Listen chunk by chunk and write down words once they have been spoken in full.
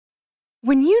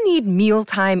When you need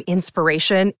mealtime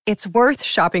inspiration, it's worth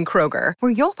shopping Kroger,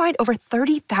 where you'll find over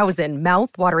 30,000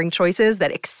 mouth-watering choices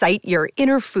that excite your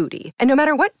inner foodie. And no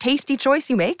matter what tasty choice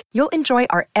you make, you'll enjoy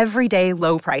our everyday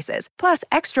low prices, plus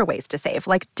extra ways to save,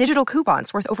 like digital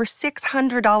coupons worth over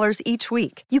 $600 each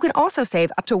week. You can also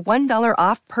save up to $1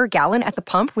 off per gallon at the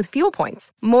pump with fuel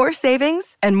points. More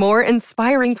savings and more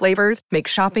inspiring flavors make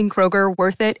shopping Kroger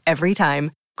worth it every time.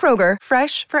 Kroger,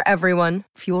 fresh for everyone.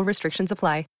 Fuel restrictions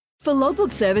apply. For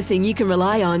logbook servicing you can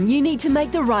rely on, you need to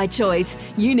make the right choice.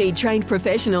 You need trained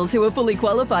professionals who are fully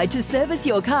qualified to service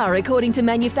your car according to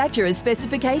manufacturer's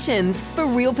specifications. For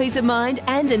real peace of mind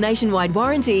and a nationwide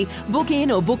warranty, book in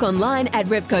or book online at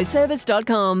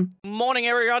repcoservice.com. Morning,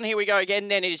 everyone. Here we go again.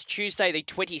 Then it is Tuesday, the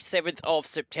 27th of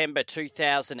September,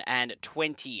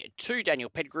 2022.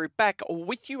 Daniel Pettigrew back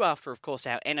with you after, of course,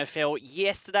 our NFL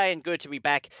yesterday, and good to be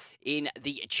back in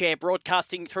the chair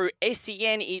broadcasting through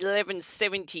SEN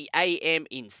 1170 AM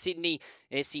in Sydney,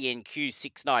 SENQ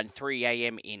 693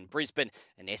 AM in Brisbane,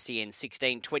 and SEN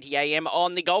 1620 AM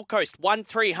on the Gold Coast.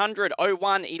 1300 01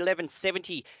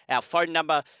 1170 our phone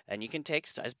number, and you can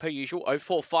text as per usual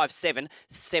 0457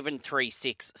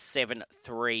 736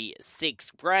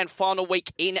 736. Grand final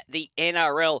week in the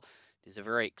NRL. It is a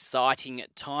very exciting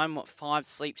time. 5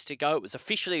 sleeps to go. It was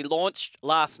officially launched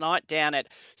last night down at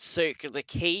Circular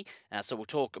Quay. So we'll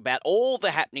talk about all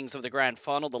the happenings of the grand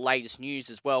final, the latest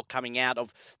news as well coming out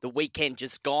of the weekend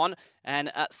just gone,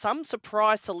 and some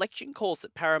surprise selection calls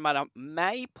that Parramatta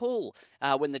may pull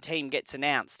when the team gets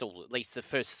announced, or at least the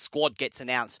first squad gets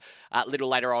announced a little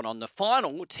later on the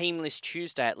final team list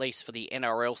Tuesday, at least for the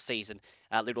NRL season.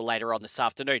 A little later on this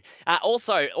afternoon.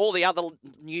 Also, all the other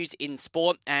news in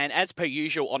sport, and as per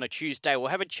usual on a Tuesday, we'll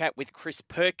have a chat with Chris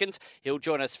Perkins. He'll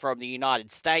join us from the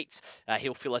United States.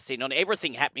 He'll fill us in on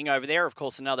everything happening over there. Of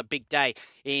course, another big day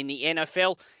in the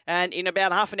NFL. And in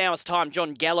about half an hour's time,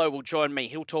 John Gallo will join me.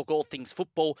 He'll talk all things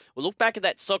football. We'll look back at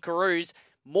that Socceroos'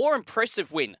 more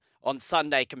impressive win on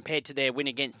Sunday compared to their win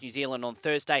against New Zealand on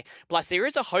Thursday. Plus, there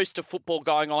is a host of football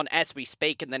going on as we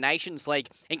speak in the Nations League,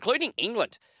 including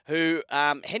England, who,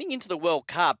 heading into the World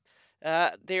Cup,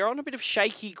 they're on a bit of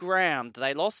shaky ground.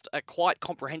 They lost quite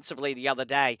comprehensively the other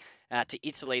day to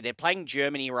Italy. They're playing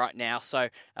Germany right now, so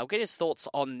I'll get his thoughts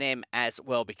on them as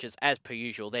well, because as per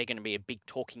usual, they're going to be a big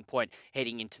talking point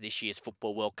heading into this year's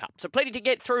Football World Cup. So plenty to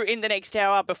get through in the next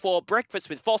hour before breakfast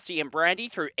with Fossey and Brandy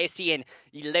through SEN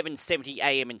 1170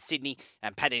 AM in Sydney,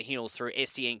 and Pat and Hills through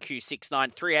SENQ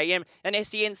 693 AM and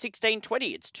SEN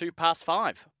 1620. It's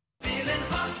 5:02.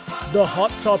 The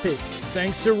hot topic,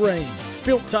 thanks to Rheem.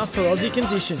 Built tough for Aussie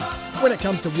conditions. When it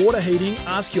comes to water heating,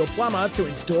 ask your plumber to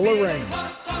install a Rheem.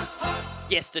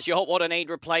 Yes, does your hot water need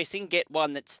replacing? Get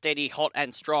one that's steady, hot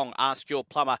and strong. Ask your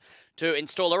plumber to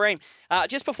install a Rheem.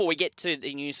 Just before we get to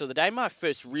the news of the day, my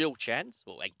first real chance,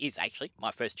 well, it is actually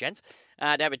my first chance,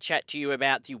 to have a chat to you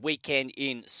about the weekend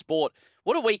in sport.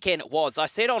 What a weekend it was. I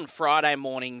said on Friday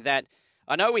morning that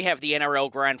I know we have the NRL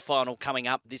Grand Final coming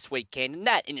up this weekend, and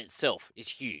that in itself is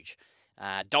huge.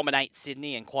 Dominate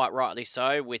Sydney, and quite rightly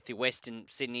so, with the Western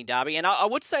Sydney derby. And I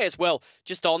would say as well,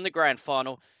 just on the Grand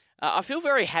Final, I feel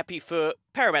very happy for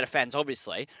Parramatta fans,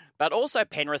 obviously, but also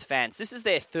Penrith fans. This is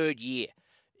their third year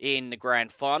in the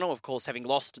Grand Final, of course, having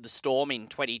lost to the Storm in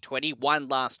 2020, won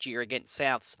last year against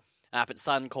Souths up at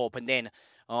Suncorp, and then,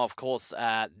 of course,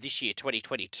 this year,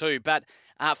 2022. But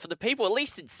for the people, at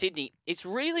least in Sydney, it's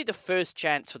really the first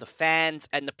chance for the fans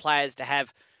and the players to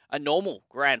have a normal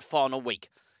Grand Final week.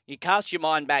 You cast your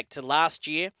mind back to last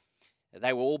year,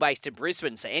 they were all based in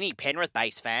Brisbane, so any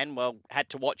Penrith-based fan, well, had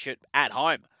to watch it at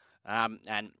home. And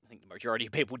I think the majority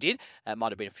of people did.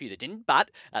 Might have been a few that didn't, but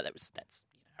that's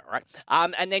all right.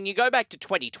 And then you go back to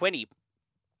 2020.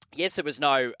 Yes, there was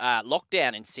no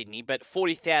lockdown in Sydney, but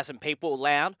 40,000 people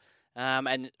allowed,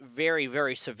 and very,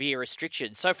 very severe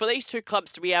restrictions. So for these two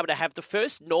clubs to be able to have the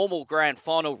first normal Grand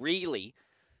Final, really,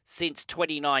 since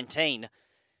 2019,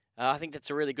 I think that's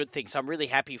a really good thing. So I'm really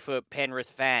happy for Penrith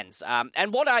fans.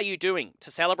 And what are you doing to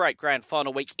celebrate Grand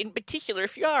Final week? In particular,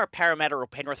 if you are a Parramatta or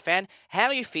Penrith fan, how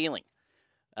are you feeling?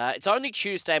 It's only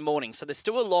Tuesday morning, so there's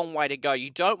still a long way to go. You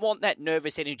don't want that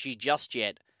nervous energy just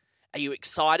yet. Are you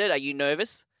excited? Are you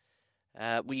nervous?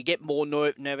 Will you get more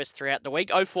nervous throughout the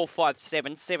week?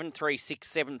 0457 736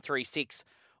 736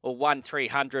 or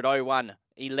 1300 01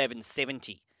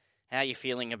 1170. How are you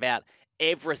feeling about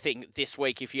everything this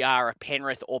week if you are a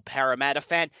Penrith or Parramatta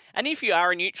fan? And if you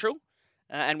are a neutral,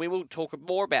 and we will talk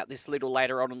more about this a little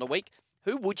later on in the week,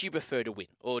 who would you prefer to win,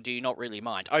 or do you not really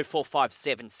mind?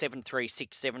 0457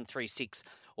 736 736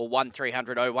 or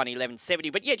 1300 01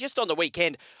 1170. But yeah, just on the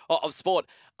weekend of sport,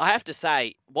 I have to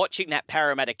say, watching that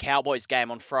Parramatta Cowboys game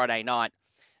on Friday night,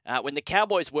 when the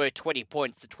Cowboys were 20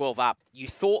 points to 12 up, you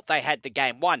thought they had the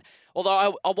game won.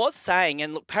 Although I was saying,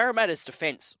 and look, Parramatta's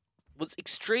defence was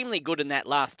extremely good in that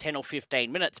last 10 or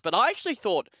 15 minutes, but I actually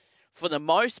thought, for the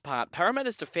most part,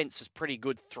 Parramatta's defence was pretty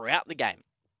good throughout the game.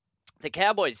 The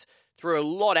Cowboys threw a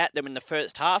lot at them in the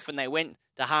first half, and they went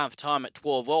to half-time at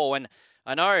 12-all. And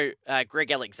I know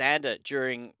Greg Alexander,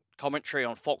 during commentary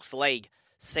on Fox League,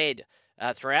 said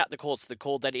throughout the course of the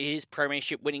call that it is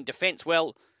premiership-winning defence.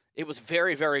 Well, it was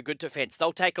very, very good defence.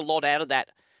 They'll take a lot out of that,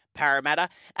 Parramatta,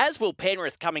 as will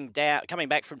Penrith coming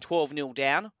back from 12-0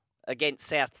 down against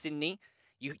South Sydney.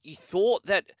 You thought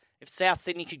that if South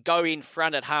Sydney could go in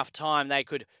front at half-time, they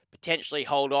could potentially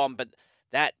hold on, but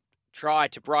that try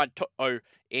to Brian To'o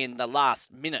in the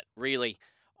last minute, really,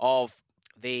 of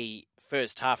the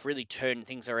first half really turned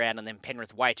things around, and then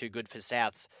Penrith way too good for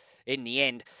Souths in the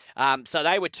end. So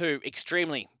they were two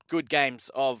extremely good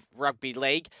games of rugby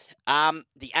league.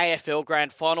 The AFL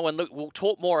Grand Final, and look, we'll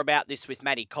talk more about this with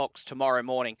Matty Cox tomorrow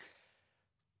morning.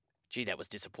 Gee, that was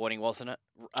disappointing, wasn't it?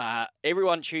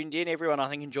 Everyone tuned in. Everyone, I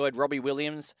think, enjoyed Robbie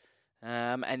Williams.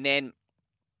 And then,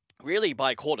 really,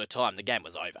 by quarter time, the game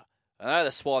was over. I know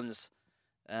the Swans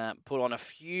put on a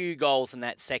few goals in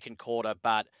that second quarter,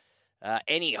 but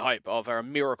any hope of a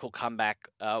miracle comeback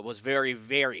was very,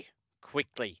 very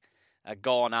quickly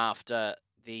gone after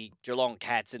the Geelong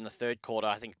Cats in the third quarter.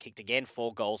 I think kicked again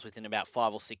 4 goals within about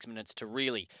 5 or 6 minutes to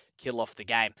really kill off the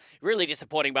game. Really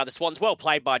disappointing by the Swans. Well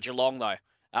played by Geelong, though.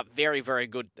 Very, very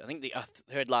good. I think I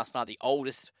heard last night the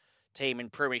oldest team in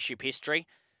premiership history.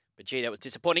 But gee, that was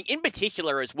disappointing. In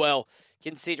particular as well,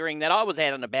 considering that I was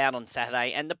out and about on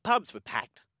Saturday and the pubs were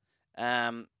packed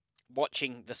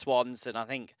watching the Swans. And I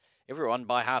think everyone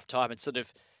by halftime had sort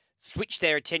of switched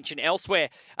their attention elsewhere.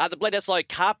 The Bledisloe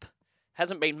Cup,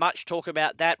 hasn't been much talk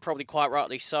about that, probably quite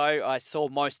rightly so. I saw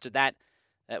most of that.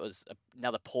 That was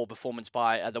another poor performance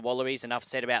by the Wallabies. Enough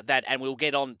said about that. And we'll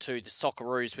get on to the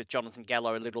Socceroos with Jonathan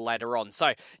Gallo a little later on.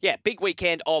 So, yeah, big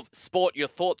weekend of sport. Your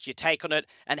thoughts, your take on it,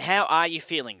 and how are you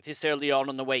feeling this early on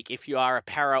in the week if you are a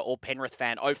Para or Penrith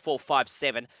fan?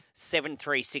 0457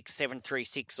 736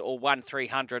 736 or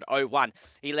 1300 01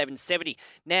 1170.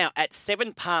 Now, at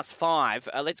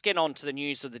 5:07, let's get on to the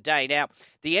news of the day. Now,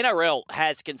 the NRL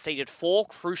has conceded 4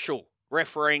 crucial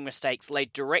refereeing mistakes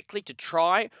led directly to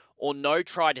try or no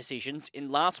try decisions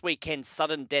in last weekend's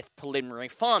sudden death preliminary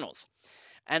finals.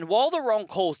 And while the wrong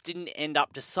calls didn't end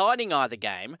up deciding either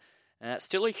game,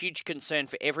 still a huge concern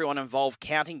for everyone involved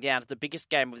counting down to the biggest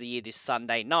game of the year this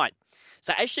Sunday night.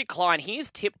 So Ashley Klein, he is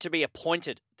tipped to be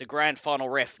appointed the grand final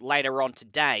ref later on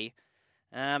today.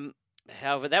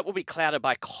 However, that will be clouded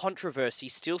by controversy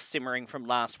still simmering from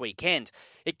last weekend.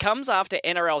 It comes after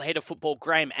NRL head of football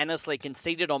Graham Annesley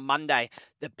conceded on Monday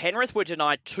that Penrith were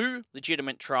denied 2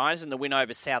 legitimate tries in the win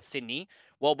over South Sydney,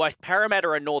 while both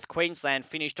Parramatta and North Queensland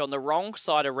finished on the wrong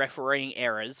side of refereeing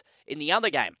errors in the other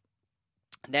game.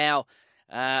 Now,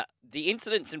 the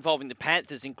incidents involving the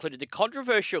Panthers included the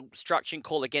controversial obstruction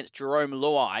call against Jerome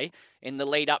Luai in the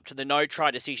lead-up to the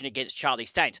no-try decision against Charlie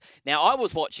Staines. Now, I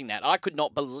was watching that. I could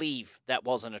not believe that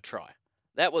wasn't a try.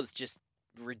 That was just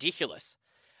ridiculous.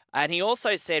 And he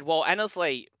also said, well,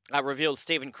 Annesley revealed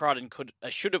Stephen Crichton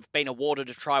should have been awarded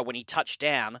a try when he touched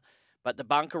down, but the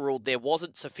bunker ruled there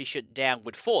wasn't sufficient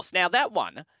downward force. Now, that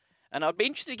one, and I'd be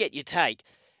interested to get your take,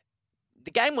 the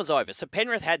game was over, so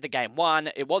Penrith had the game won.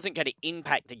 It wasn't going to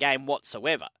impact the game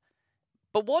whatsoever.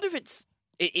 But what if it's,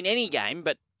 in any game,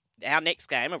 but our next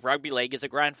game of rugby league is a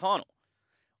grand final?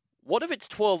 What if it's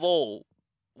 12-all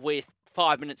with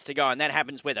 5 minutes to go, and that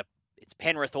happens whether it's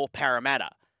Penrith or Parramatta,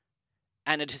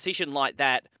 and a decision like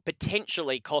that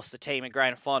potentially costs the team a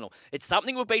grand final? It's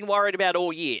something we've been worried about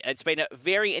all year. It's been a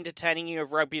very entertaining year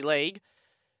of rugby league,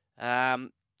 and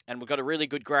we've got a really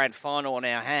good grand final on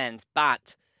our hands,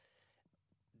 but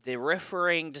the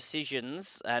refereeing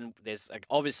decisions, and there's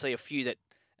obviously a few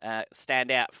that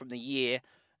stand out from the year,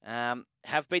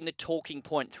 have been the talking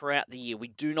point throughout the year. We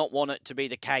do not want it to be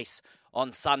the case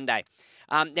on Sunday.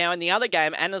 Now, in the other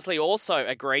game, Annesley also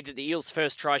agreed that the Eels'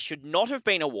 first try should not have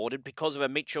been awarded because of a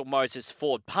Mitchell Moses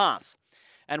forward pass.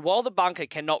 And while the bunker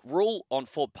cannot rule on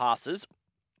forward passes,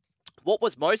 what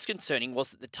was most concerning was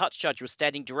that the touch judge was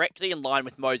standing directly in line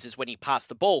with Moses when he passed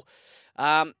the ball.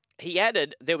 He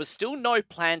added there was still no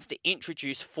plans to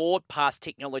introduce forward pass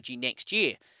technology next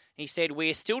year. He said,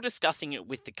 we are still discussing it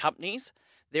with the companies.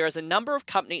 There is a number of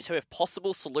companies who have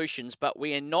possible solutions, but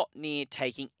we are not near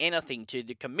taking anything to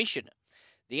the commission.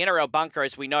 The NRL bunker,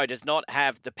 as we know, does not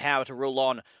have the power to rule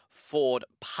on forward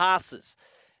passes.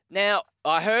 Now,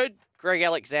 I heard Greg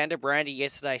Alexander, Brandy,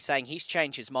 yesterday saying he's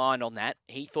changed his mind on that.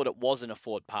 He thought it wasn't a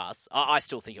forward pass. I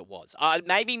still think it was.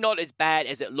 Maybe not as bad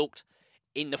as it looked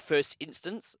in the first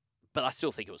instance, but I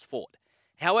still think it was Ford.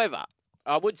 However,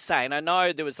 I would say, and I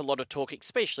know there was a lot of talk,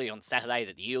 especially on Saturday,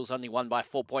 that the Eels only won by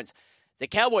 4 points. The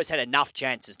Cowboys had enough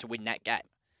chances to win that game.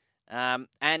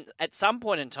 And at some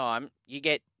point in time, you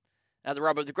get the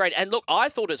rub of the grade. And look, I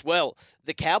thought as well,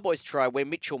 the Cowboys try where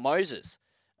Mitchell Moses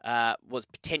was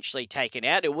potentially taken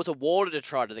out. It was awarded a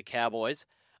try to the Cowboys.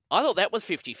 I thought that was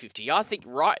 50-50. I think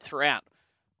right throughout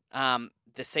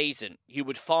the season, you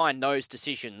would find those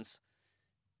decisions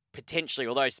potentially,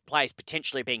 or those plays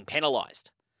potentially being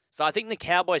penalised. So I think the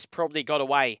Cowboys probably got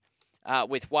away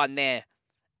with one there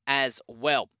as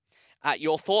well.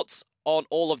 Your thoughts on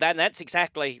all of that? And that's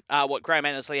exactly what Graham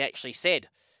Annesley actually said,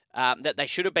 that they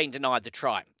should have been denied the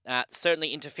try.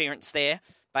 Certainly interference there.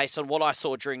 Based on what I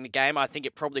saw during the game, I think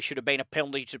it probably should have been a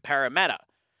penalty to Parramatta.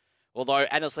 Although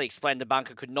Annesley explained the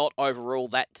bunker could not overrule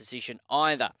that decision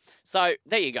either. So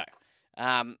there you go.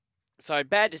 So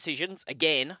bad decisions,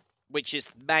 again, which is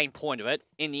the main point of it.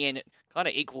 In the end, it kind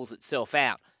of equals itself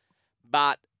out.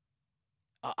 But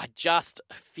I just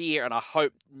fear and I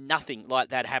hope nothing like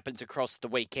that happens across the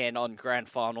weekend on grand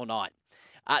final night.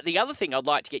 The other thing I'd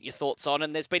like to get your thoughts on,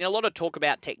 and there's been a lot of talk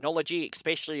about technology,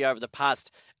 especially over the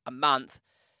past month.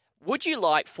 Would you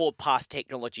like forward pass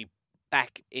technology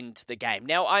back into the game?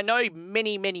 Now, I know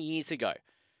many, many years ago,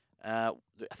 I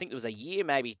think there was a year,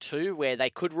 maybe two, where they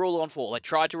could rule on forward. They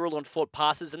tried to rule on forward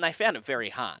passes and they found it very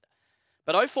hard.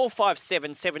 But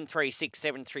 0457 736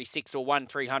 736 or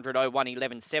 1300 01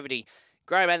 1170,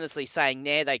 Graham Annesley saying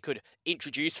there they could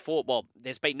introduce forward. Well,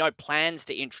 there's been no plans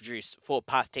to introduce forward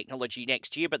pass technology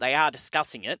next year, but they are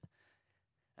discussing it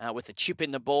with a chip in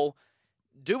the ball.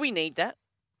 Do we need that?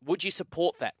 Would you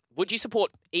support that? Would you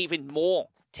support even more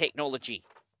technology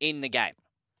in the game?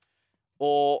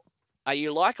 Or are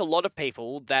you like a lot of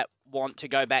people that want to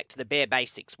go back to the bare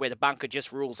basics where the bunker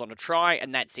just rules on a try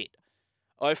and that's it?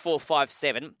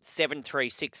 0457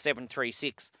 736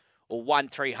 736 or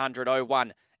 1300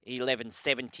 01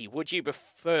 1170. Would you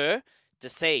prefer to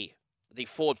see the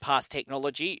forward pass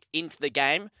technology into the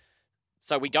game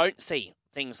so we don't see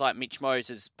things like Mitch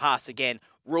Moses pass again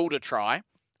ruled a try?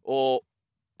 Or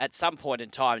at some point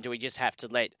in time, do we just have to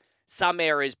let some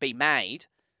errors be made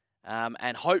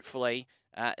and hopefully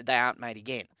they aren't made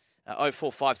again?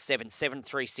 0457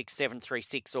 736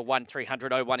 736 or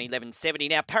 1300 01 1170.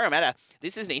 Now, Parramatta,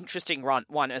 this is an interesting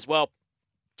one as well.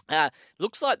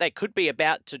 Looks like they could be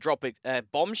about to drop a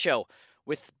bombshell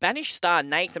with Spanish star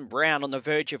Nathan Brown on the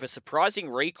verge of a surprising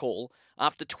recall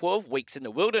after 12 weeks in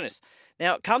the wilderness.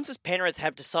 Now, it comes as Penrith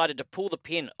have decided to pull the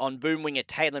pin on boom winger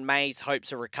Taylor May's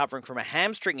hopes of recovering from a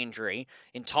hamstring injury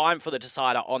in time for the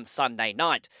decider on Sunday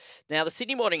night. Now, the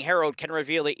Sydney Morning Herald can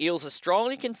reveal the Eels are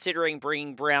strongly considering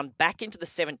bringing Brown back into the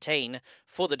 17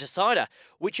 for the decider,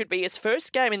 which would be his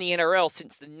first game in the NRL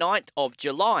since the 9th of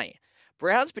July.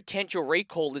 Brown's potential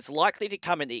recall is likely to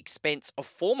come at the expense of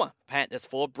former Panthers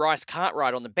forward Bryce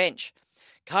Cartwright on the bench.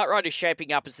 Cartwright is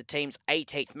shaping up as the team's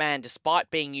 18th man despite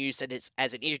being used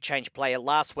as an interchange player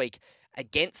last week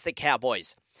against the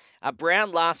Cowboys.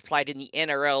 Brown last played in the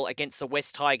NRL against the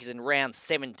West Tigers in round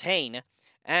 17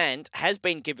 and has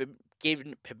been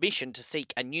given permission to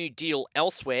seek a new deal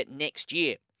elsewhere next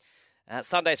year.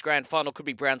 Sunday's grand final could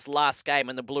be Brown's last game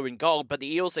in the blue and gold, but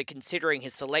the Eels are considering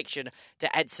his selection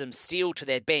to add some steel to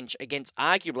their bench against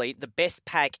arguably the best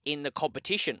pack in the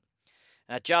competition.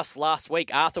 Just last week,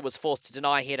 Arthur was forced to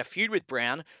deny he had a feud with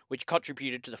Brown, which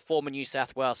contributed to the former New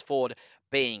South Wales forward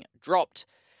being dropped.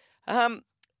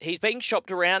 He's being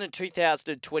shopped around in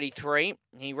 2023.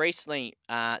 He recently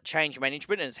changed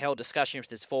management and has held discussions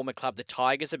with his former club, the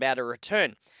Tigers, about a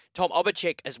return. Tom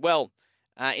Obachek as well,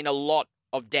 in a lot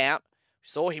of doubt.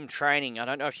 Saw him training. I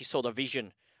don't know if you saw the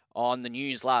vision on the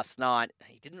news last night.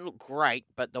 He didn't look great,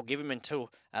 but they'll give him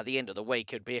until the end of the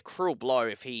week. It'd be a cruel blow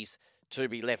if he's to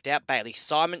be left out. Bailey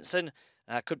Simonson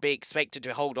could be expected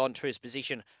to hold on to his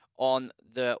position on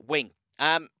the wing.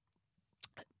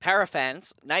 Para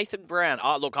fans, Nathan Brown.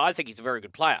 Oh, look, I think he's a very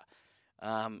good player.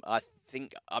 I'm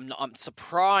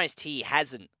surprised he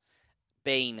hasn't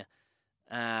been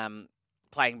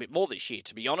playing a bit more this year,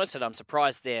 to be honest, and I'm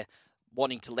surprised they're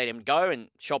wanting to let him go and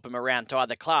shop him around to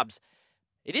other clubs.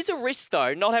 It is a risk,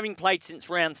 though, not having played since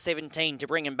round 17 to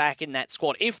bring him back in that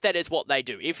squad, if that is what they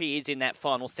do, if he is in that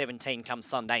final 17 come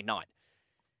Sunday night.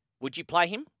 Would you play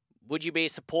him? Would you be a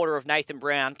supporter of Nathan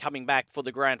Brown coming back for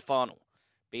the grand final?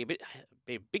 Be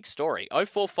a big story.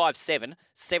 0457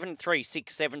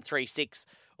 736 736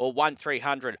 or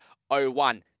 1300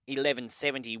 01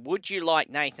 1170. Would you like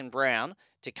Nathan Brown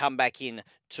to come back in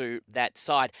to that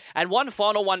side? And one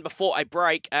final one before a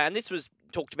break, and this was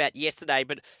talked about yesterday,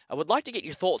 but I would like to get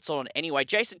your thoughts on it anyway.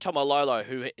 Jason Taumalolo,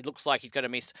 who it looks like he's going to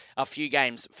miss a few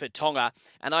games for Tonga.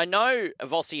 And I know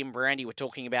Vossi and Brandy were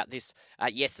talking about this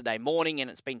yesterday morning, and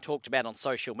it's been talked about on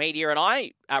social media. And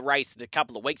I raised it a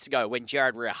couple of weeks ago when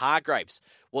Jared Rea-Hargreaves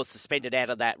was suspended out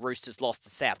of that Roosters loss to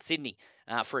South Sydney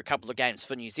for a couple of games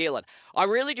for New Zealand. I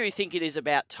really do think it is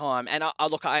about time. And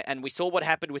and we saw what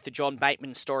happened with the John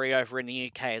Bateman story over in the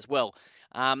UK as well.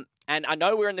 And I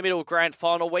know we're in the middle of grand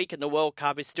final week and the World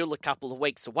Cup is still a couple of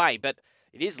weeks away, but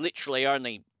it is literally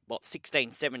only,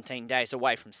 16, 17 days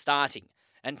away from starting.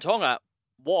 And Tonga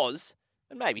was,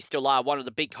 and maybe still are, one of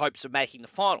the big hopes of making the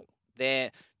final.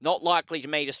 They're not likely to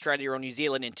meet Australia or New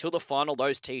Zealand until the final.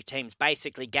 Those two teams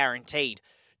basically guaranteed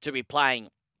to be playing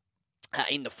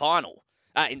in the final,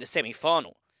 in the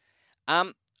semi-final.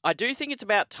 I do think it's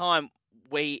about time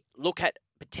we look at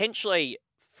potentially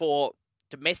for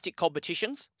domestic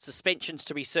competitions, suspensions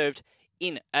to be served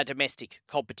in a domestic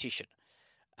competition.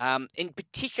 In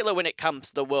particular when it comes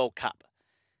to the World Cup.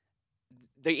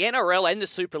 The NRL and the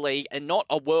Super League are not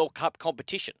a World Cup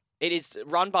competition. It is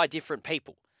run by different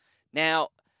people. Now,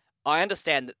 I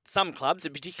understand that some clubs,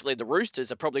 and particularly the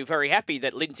Roosters, are probably very happy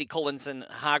that Lindsay Collins and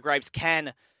Hargreaves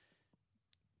can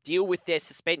deal with their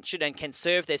suspension and can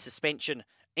serve their suspension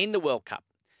in the World Cup.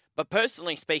 But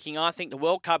personally speaking, I think the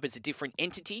World Cup is a different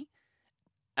entity.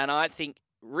 And I think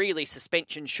really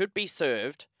suspension should be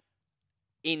served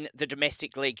in the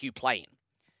domestic league you play in.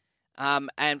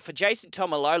 And for Jason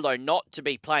Taumalolo not to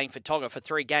be playing for Tonga for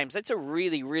 3 games, that's a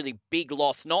really, really big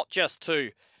loss, not just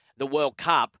to the World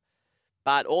Cup,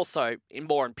 but also, in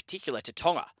particular, to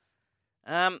Tonga.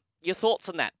 Your thoughts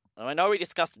on that? I know we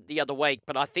discussed it the other week,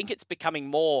 but I think it's becoming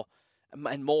more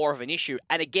and more of an issue.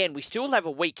 And again, we still have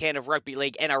a weekend of Rugby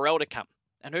League NRL to come.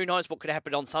 And who knows what could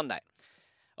happen on Sunday.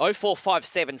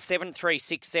 0457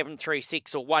 736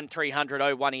 736 or 1300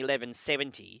 01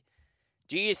 1170.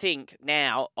 Do you think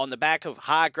now, on the back of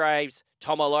Hargreaves,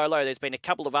 Taumalolo, there's been a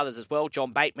couple of others as well,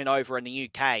 John Bateman over in the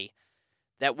UK,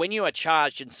 that when you are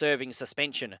charged in serving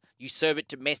suspension, you serve it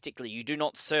domestically, you do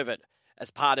not serve it as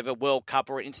part of a World Cup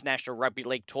or an International Rugby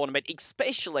League tournament,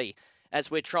 especially as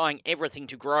we're trying everything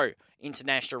to grow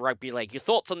International Rugby League. Your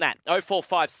thoughts on that?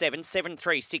 0457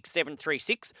 736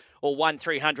 736 or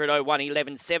 1300 01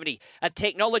 1170. A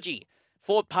technology,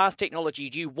 forward pass technology,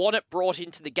 do you want it brought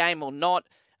into the game or not?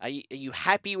 Are you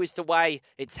happy with the way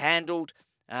it's handled?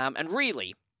 And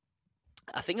really,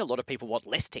 I think a lot of people want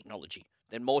less technology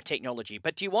than more technology.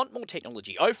 But do you want more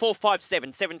technology?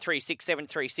 0457 736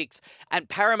 736. And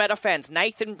Parramatta fans,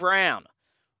 Nathan Brown,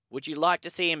 would you like to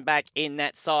see him back in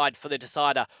that side for the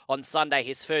decider on Sunday,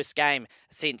 his first game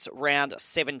since round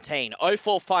 17?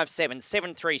 0457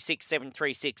 736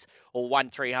 736 or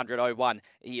 1300 01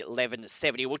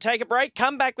 1170. We'll take a break,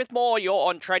 come back with more. You're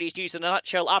on Tradies News in a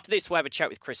Nutshell. After this, we'll have a chat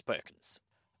with Chris Perkins.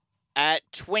 At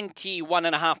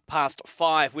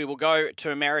 5:21, we will go to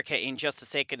America in just a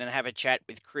second and have a chat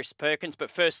with Chris Perkins. But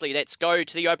firstly, let's go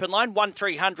to the open line.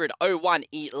 1300 01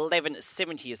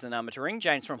 1170 is the number to ring.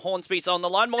 James from Hornsby's on the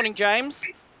line. Morning, James.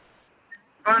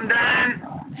 Hi, Dan.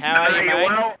 How are you, mate?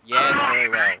 Well? Yes, very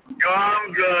well.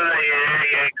 I'm good.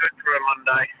 Yeah, good for a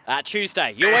Monday.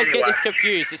 Tuesday. You always get this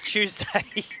confused. It's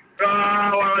Tuesday.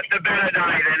 Oh, well, it's a better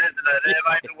day then, isn't it? It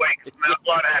makes the week smell a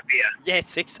lot happier.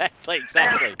 Yes, exactly.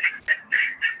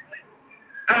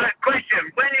 Question.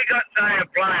 When you got, say, a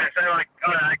player, say like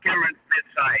Cameron Smith,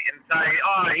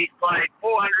 he's played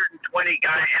 420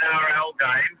 NRL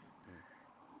games,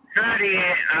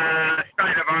 30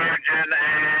 State of Origin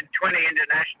and 20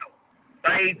 International.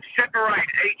 They separate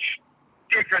each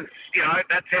difference,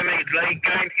 that's how many league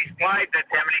games he's played, that's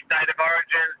how many State of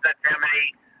Origins, that's how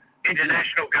many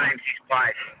international games he's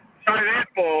played. So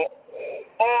therefore,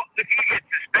 or if you get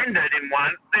suspended in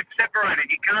one, they've separated.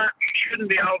 You shouldn't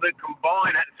be able to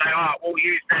combine it and say, we'll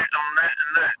use that on that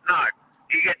and that. No,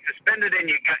 you get suspended in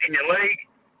your league.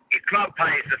 Your club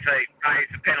pays the fee, pays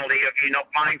the penalty of you not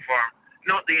playing for them,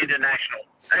 not the international.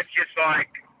 That's just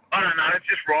like, I don't know, it's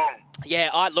just wrong.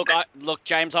 Yeah, look,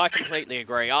 James, I completely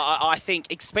agree. I think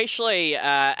especially,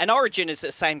 and Origin is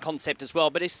the same concept as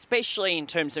well, but especially in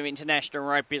terms of International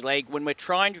Rugby League, when we're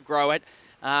trying to grow it,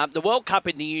 the World Cup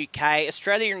in the UK,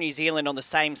 Australia and New Zealand on the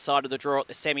same side of the draw at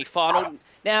the semi-final.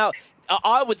 Now,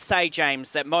 I would say,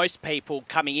 James, that most people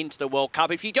coming into the World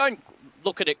Cup, if you don't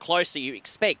look at it closely, you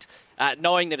expect,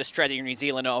 knowing that Australia and New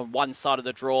Zealand are on one side of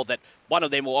the draw, that one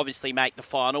of them will obviously make the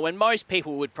final, and most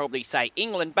people would probably say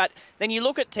England. But then you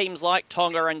look at teams like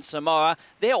Tonga and Samoa,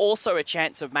 they're also a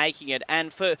chance of making it.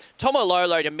 And for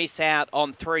Taumalolo to miss out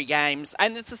on 3 games,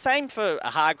 and it's the same for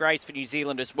Hargreaves for New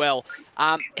Zealand as well,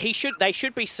 they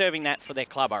should be serving that for their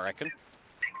club, I reckon.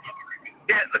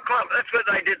 Yeah, the club. That's where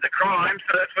they did the crime,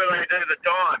 so that's where they do the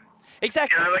time.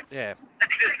 Exactly. You know, Yeah.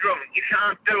 That's just wrong. You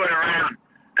can't do it around.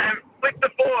 And with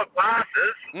the forward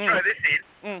passes, throw this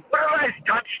in, what do those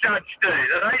touch judges do?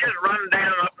 Do they just run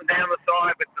down up and down the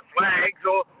side with the flags,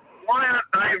 or why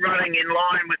aren't they running in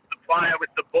line with the player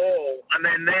with the ball, and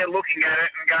then they're looking at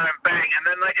it and going bang, and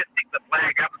then they just stick the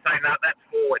flag up and say, no, that's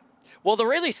forward. Well, the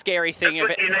really scary thing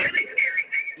That's about... what you need.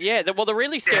 Yeah, the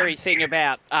really scary thing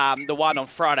about the one on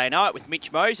Friday night with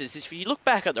Mitch Moses is if you look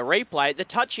back at the replay, the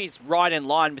touch is right in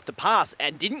line with the pass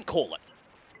and didn't call it.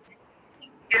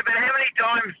 Yeah, but how many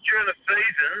times during the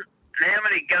season and how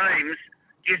many games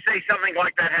do you see something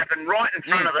like that happen right in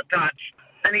front of the touch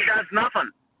and he does nothing?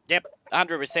 Yep,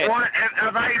 100%. Right,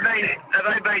 have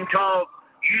they been told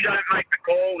you don't make the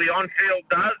call, the on-field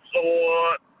does,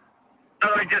 or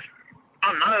are they just,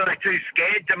 I don't know, are they too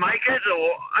scared to make it, or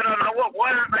I don't know what?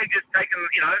 Why aren't they just taking,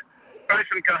 throw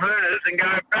some kahunas and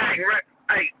go bang, ref,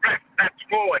 hey, ref, that's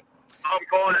forward. I'm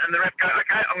calling it, and the ref go,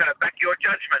 okay, I'm going to back your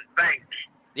judgment, bang.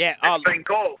 Yeah, It's been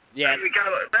called. Yeah. And we go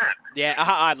like that.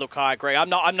 Yeah, look, I agree. I'm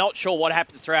not sure what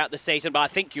happens throughout the season, but I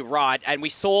think you're right. And we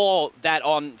saw that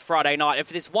on Friday night. If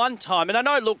there's one time, and I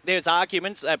know, look, there's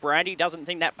arguments. Brandy doesn't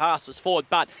think that pass was forward,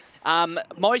 but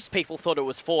most people thought it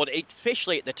was forward,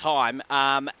 especially at the time.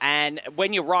 And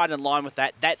when you're right in line with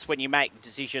that, that's when you make the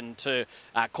decision to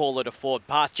call it a forward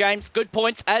pass. James, good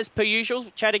points as per usual.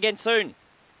 Chat again soon.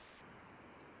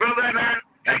 Well done, man.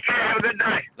 Take care. Have a good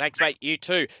day. Thanks, mate. You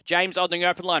too. James on the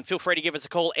open line. Feel free to give us a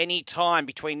call any time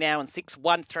between now and 6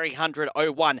 1300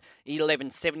 01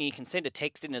 1170. You can send a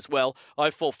text in as well.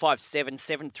 0457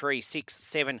 736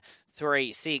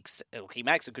 736. He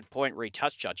makes a good point,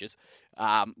 retouch judges.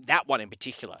 That one in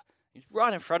particular. He's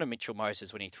right in front of Mitchell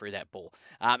Moses when he threw that ball.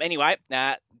 Anyway,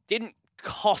 didn't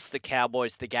cost the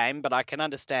Cowboys the game, but I can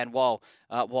understand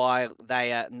why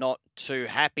they are not too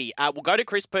happy. We'll go to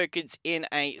Chris Perkins in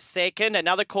a second.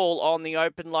 Another call on the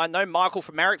open line, though. Michael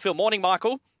from Marrickville. Morning,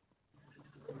 Michael.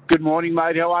 Good morning,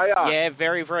 mate. How are you? Yeah,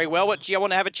 very, very well. What do you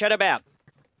want to have a chat about?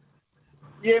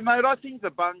 Yeah, mate, I think the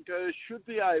bunkers should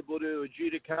be able to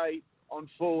adjudicate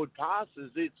on forward passes.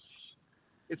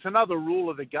 It's another rule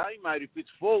of the game, mate. If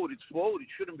it's forward, it's forward. It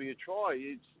shouldn't be a try.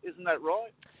 Isn't that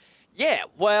right? Yeah,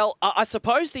 well, I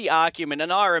suppose the argument,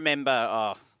 and I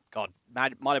remember,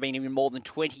 might have been even more than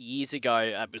 20 years ago.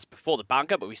 It was before the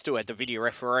bunker, but we still had the video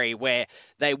referee where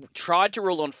they tried to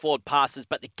rule on forward passes,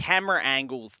 but the camera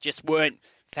angles just weren't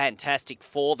fantastic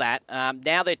for that.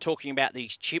 Now they're talking about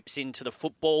these chips into the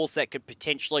footballs that could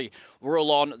potentially rule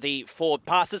on the forward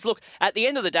passes. Look, at the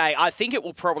end of the day, I think it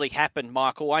will probably happen,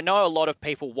 Michael. I know a lot of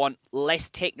people want less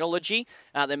technology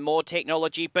than more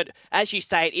technology, but as you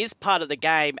say, it is part of the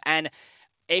game, and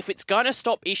if it's going to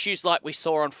stop issues like we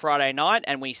saw on Friday night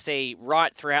and we see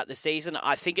right throughout the season,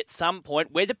 I think at some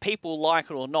point, whether people like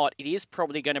it or not, it is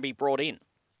probably going to be brought in.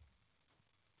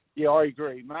 Yeah, I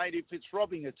agree, mate. If it's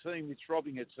robbing a team, it's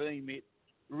robbing a team. It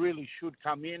really should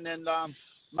come in. And,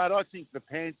 mate, I think the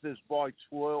Panthers by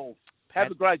 12.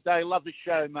 Have a great day. Love the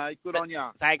show, mate. Good on you.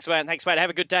 Thanks, mate. Have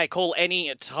a good day. Call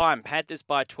any time. Panthers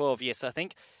by 12. Yes, I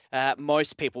think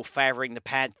most people favouring the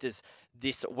Panthers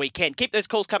this weekend. Keep those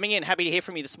calls coming in. Happy to hear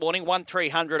from you this morning.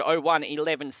 1300 01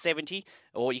 1170.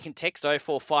 Or you can text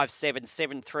 0457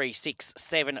 736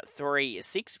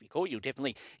 736. If you call, you'll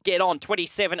definitely get on.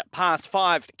 27 past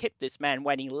 5. Kept this man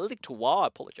waiting a little while. I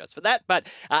apologise for that. But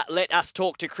let us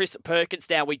talk to Chris Perkins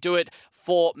now. We do it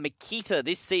for Makita.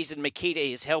 This season,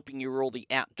 Makita is helping you rule the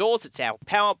outdoors. It's our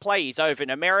power play. He's over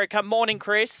in America. Morning,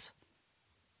 Chris.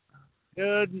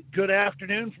 Good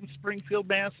afternoon from Springfield,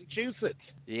 Massachusetts.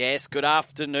 Yes, good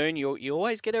afternoon. You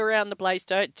always get around the place,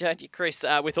 don't you, Chris,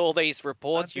 with all these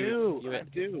reports? I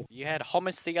do. You had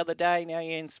hummus the other day, now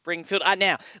you're in Springfield.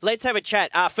 Now, let's have a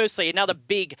chat. Firstly, another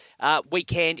big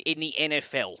weekend in the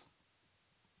NFL.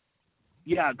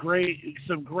 Yeah,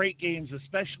 some great games,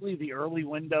 especially the early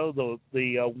window,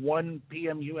 the 1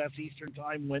 p.m. U.S. Eastern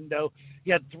Time window.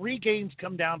 You had 3 games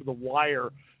come down to the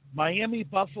wire. Miami,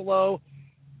 Buffalo,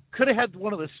 could have had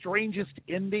one of the strangest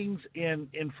endings in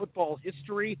football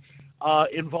history,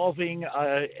 involving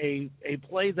a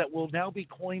play that will now be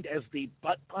coined as the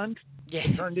butt punt.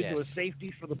 It turned into a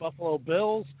safety for the Buffalo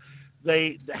Bills.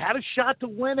 They had a shot to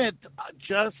win it,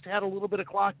 just had a little bit of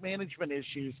clock management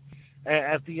issues.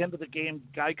 At the end of the game,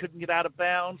 guy couldn't get out of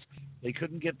bounds. They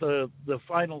couldn't get the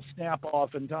final snap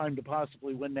off in time to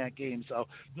possibly win that game. So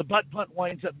the butt punt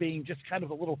winds up being just kind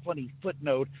of a little funny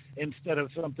footnote instead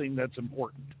of something that's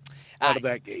important. out of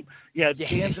that game. You had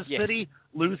Kansas yes. City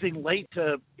losing late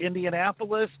to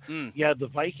Indianapolis. You had the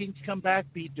Vikings come back,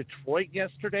 beat Detroit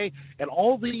yesterday, and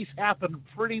all these happened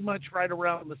pretty much right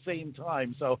around the same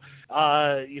time. So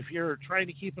if you're trying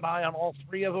to keep an eye on all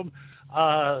three of them,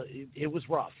 it was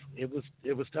rough. It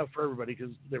was tough for everybody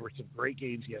because there were some great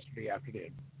games yesterday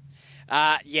afternoon.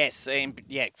 Yes, and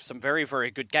some very, very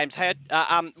good games.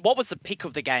 What was the pick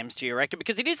of the games, do you reckon?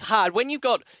 Because it is hard when you've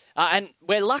got, and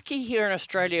we're lucky here in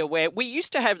Australia where we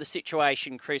used to have the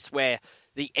situation, Chris, where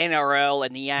the NRL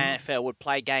and the AFL would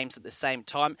play games at the same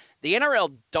time. The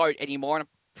NRL don't anymore, and I'm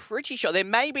pretty sure there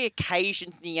may be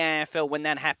occasions in the AFL when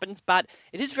that happens, but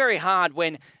it is very hard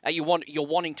when you're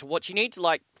wanting to watch. You need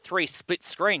to 3 split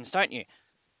screens, don't you?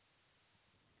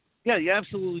 Yeah, you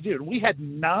absolutely do. And we had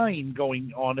 9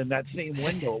 going on in that same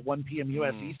window at 1 p.m.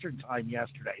 U.S. Eastern Time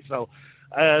yesterday. So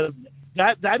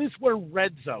that is where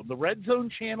Red Zone, the Red Zone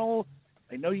channel,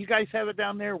 I know you guys have it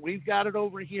down there. We've got it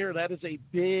over here. That is a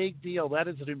big deal. That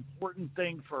is an important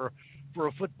thing for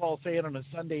a football fan on a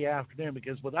Sunday afternoon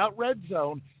because without Red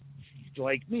Zone,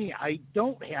 like me, I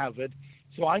don't have it.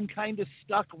 So I'm kind of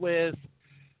stuck with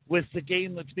the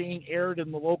game that's being aired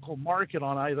in the local market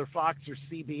on either Fox or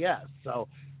CBS. So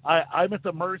I'm at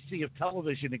the mercy of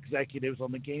television executives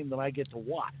on the game that I get to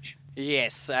watch.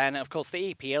 Yes, and of course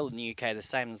the EPL in the UK, the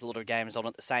same, there's a lot of games on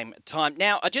at the same time.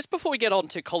 Now, just before we get on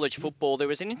to college football, there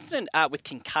was an incident with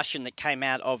concussion that came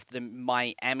out of the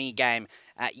Miami game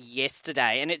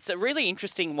yesterday, and it's a really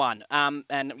interesting one,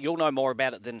 and you'll know more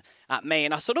about it than me.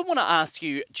 And I sort of want to ask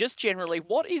you, just generally,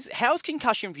 how's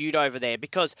concussion viewed over there?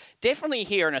 Because definitely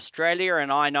here in Australia,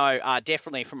 and I know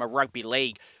definitely from a rugby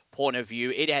league point of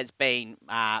view, it has been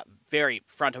very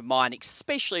front of mind,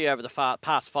 especially over the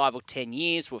past 5 or 10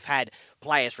 years. We've had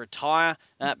players retire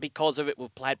because of it. We've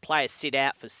had players sit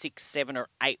out for 6, 7 or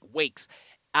 8 weeks.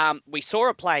 We saw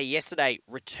a player yesterday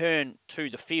return to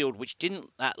the field, which didn't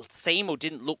seem or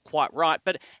didn't look quite right.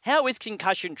 But how is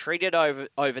concussion treated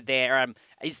over there?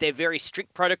 Is there very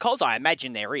strict protocols? I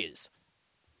imagine there is.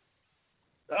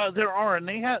 There are, and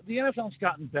the NFL's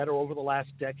gotten better over the last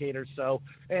decade or so.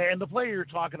 And the player you're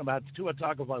talking about is Tua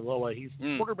Tagovailoa. He's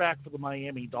the quarterback for the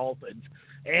Miami Dolphins,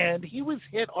 and he was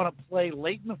hit on a play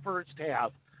late in the first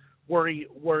half where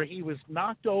he was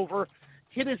knocked over,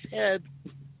 hit his head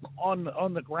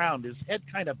on the ground. His head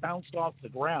kind of bounced off the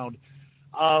ground,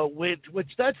 which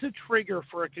that's a trigger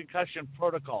for a concussion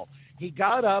protocol. He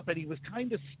got up and he was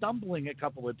kind of stumbling a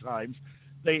couple of times.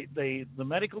 The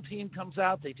medical team comes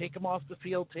out, they take him off the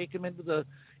field, take him into the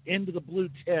blue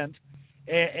tent,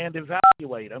 and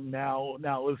evaluate him. Now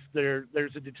if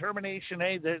there's a determination,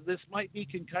 this might be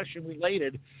concussion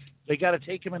related, they got to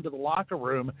take him into the locker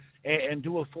room and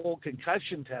do a full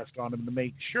concussion test on him to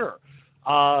make sure.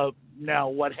 Now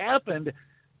what happened?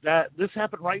 This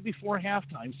happened right before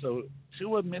halftime, so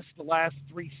Tua missed the last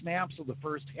 3 snaps of the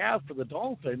first half for the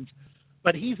Dolphins.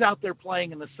 But he's out there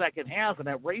playing in the second half, and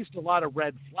that raised a lot of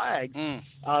red flags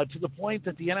to the point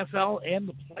that the NFL and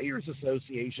the Players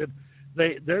Association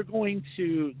they're going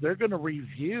to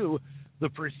review the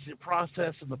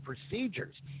process and the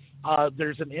procedures.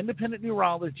 There's an independent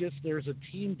neurologist. There's a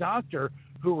team doctor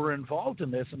who were involved in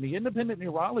this, and the independent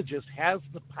neurologist has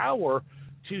the power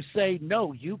to say,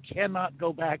 no, you cannot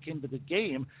go back into the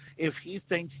game if he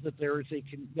thinks that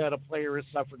that a player has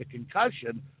suffered a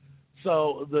concussion.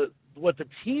 So what the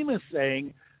team is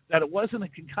saying, that it wasn't a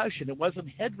concussion, it wasn't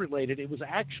head related, it was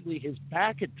actually his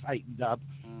back had tightened up,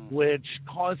 which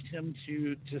caused him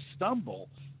to stumble.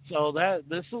 So that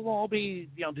this will all be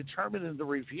determined in the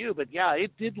review. But yeah,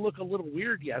 it did look a little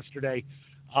weird yesterday,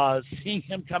 seeing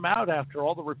him come out after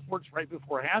all the reports right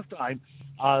before halftime,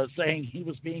 saying he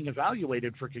was being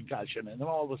evaluated for concussion, and then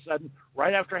all of a sudden,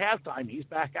 right after halftime, he's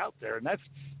back out there, and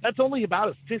that's only about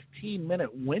a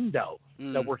 15-minute window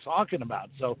that we're talking about.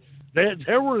 So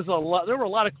there were a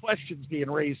lot of questions being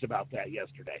raised about that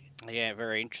yesterday. Yeah,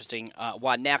 very interesting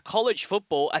one. Now, college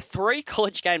football, 3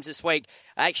 college games this week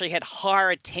actually had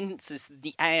higher attendances than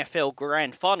the AFL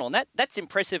Grand Final, and that's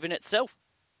impressive in itself.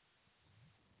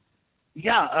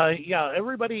 Yeah.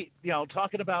 Everybody,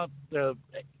 talking about the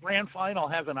Grand Final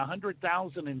having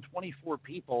 100,024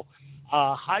 people,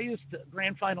 highest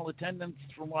Grand Final attendance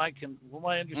from what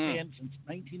I understand since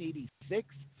 1986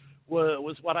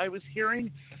 was what I was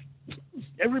hearing.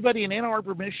 Everybody in Ann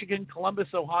Arbor, Michigan, Columbus,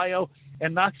 Ohio,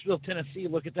 and Knoxville, Tennessee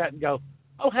look at that and go,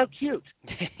 oh, how cute.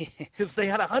 Because they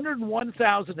had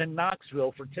 101,000 in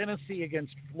Knoxville for Tennessee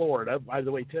against Florida. By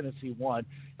the way, Tennessee won.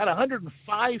 Had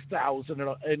 105,000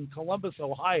 in Columbus,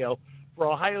 Ohio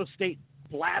for Ohio State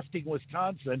blasting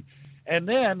Wisconsin. And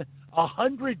then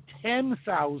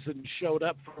 110,000 showed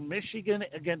up for Michigan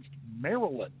against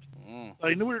Maryland. I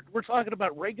mean, we're talking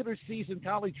about regular season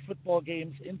college football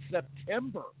games in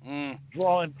September,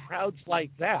 drawing crowds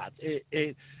like that.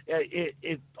 It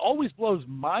always blows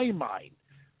my mind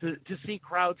to see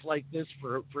crowds like this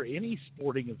for any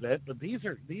sporting event, but these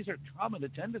are common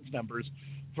attendance numbers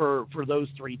for those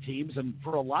three teams and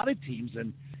for a lot of teams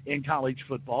in college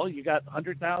football. You got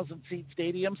 100,000 seat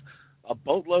stadiums, a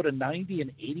boatload of 90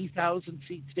 and 80,000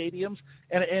 seat stadiums,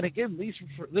 and again, this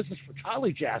is for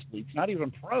college athletes, not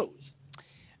even pros.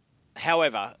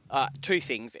 However, two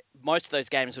things: most of those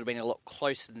games would have been a lot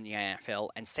closer than the AFL,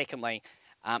 and secondly,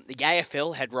 the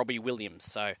AFL had Robbie Williams,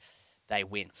 so they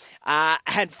win.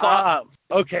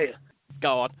 Okay.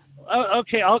 Go on.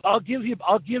 Okay, I'll give you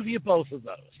both of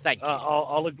those. Thank you.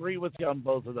 I'll agree with you on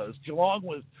both of those. Geelong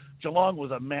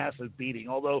was a massive beating.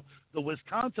 Although the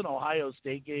Wisconsin-Ohio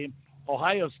State game,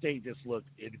 Ohio State just looked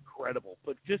incredible.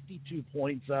 Put 52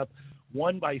 points up,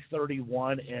 won by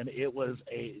 31, and it was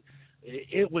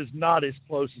not as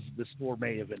close as the score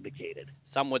may have indicated.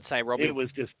 Some would say Robbie. It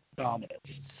was just dominant.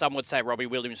 Some would say Robbie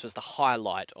Williams was the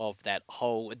highlight of that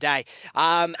whole day.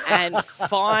 And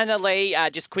finally,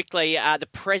 just quickly, the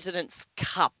President's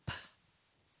Cup.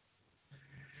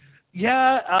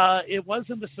 Yeah, it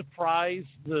wasn't a surprise.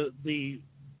 The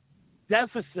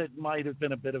deficit might have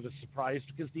been a bit of a surprise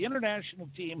because the international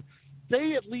team,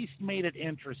 they at least made it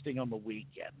interesting on the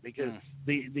weekend because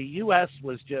the U.S.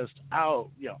 was just out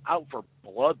for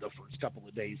blood the first couple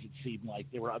of days. It seemed like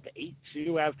they were up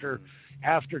 8-2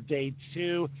 after day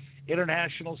two.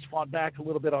 Internationals fought back a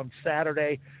little bit on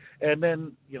Saturday, and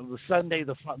then the Sunday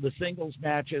the singles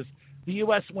matches. The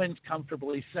U.S. wins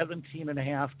comfortably,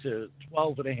 17.5 to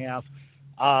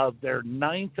 12.5. They're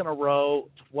ninth in a row.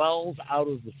 12 out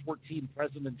of the 14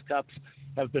 President's Cups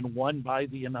have been won by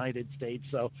the United States.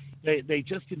 So they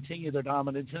just continue their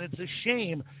dominance. And it's a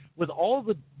shame with all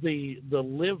the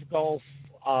LIV Golf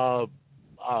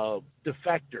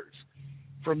defectors,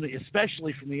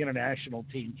 especially from the international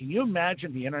team. Can you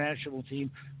imagine the international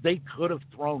team they could have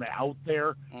thrown out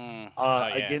there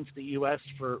against the U.S.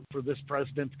 for this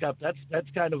President's Cup? That's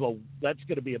going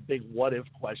to be a big what if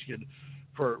question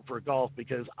for golf,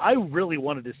 because I really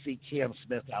wanted to see Cam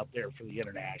Smith out there for the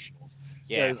internationals.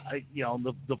 Yeah,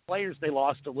 the players they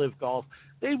lost to LIV Golf,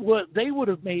 they would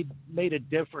have made a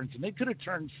difference, and they could have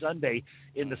turned Sunday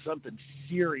into something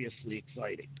seriously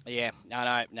exciting. Yeah,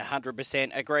 I know,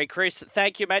 100% agree, Chris.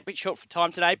 Thank you, mate. Bit short for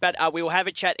time today, but we will have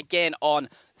a chat again on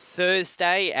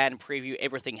Thursday and preview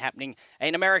everything happening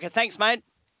in America. Thanks, mate.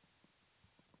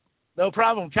 No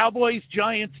problem. Cowboys,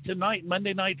 Giants tonight,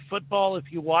 Monday Night Football. If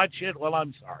you watch it, well,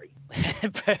 I'm sorry.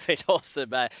 Perfect.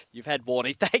 Awesome. You've had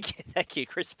warning. Thank you,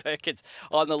 Chris Perkins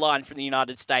on the line from the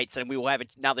United States, and we will have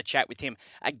another chat with him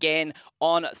again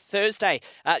on Thursday.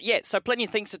 So plenty of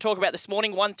things to talk about this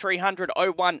morning. 1300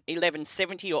 01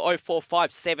 1170 or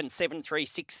 0457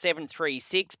 736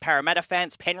 736. Parramatta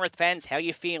fans, Penrith fans, how are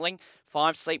you feeling?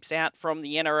 5 sleeps out from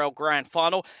the NRL Grand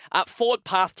Final. Forward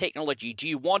pass technology. Do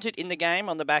you want it in the game?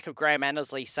 On the back of Graham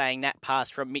Annesley saying that pass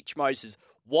from Mitch Moses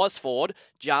was forward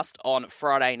just on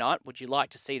Friday night. Would you like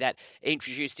to see that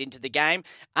introduced into the game?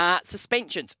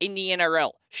 Suspensions in the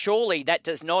NRL. Surely that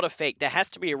does not affect. There has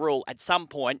to be a rule at some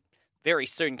point, very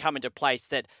soon come into place,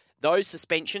 that those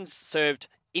suspensions served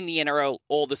in the NRL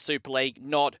or the Super League,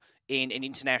 not in an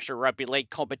international rugby league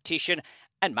competition.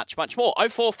 And much, much more.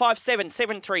 0457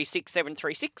 736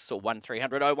 736 or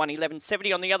 1300 01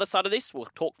 1170. On the other side of this, we'll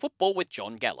talk football with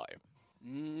John Gallo.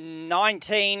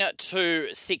 19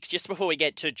 to 6. Just before we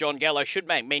get to John Gallo, should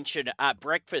make mention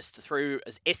breakfast through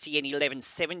SEN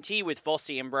 1170 with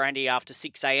Vossi and Brandy after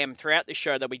 6 a.m. Throughout the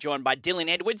show, they'll be joined by Dylan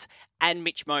Edwards and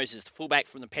Mitch Moses, the fullback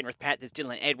from the Penrith Panthers,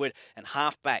 Dylan Edwards, and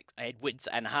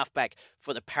halfback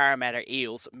for the Parramatta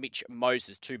Eels, Mitch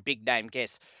Moses. Two big name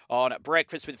guests on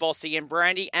breakfast with Vossi and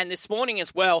Brandy. And this morning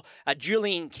as well,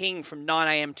 Julian King from 9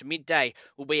 a.m. to midday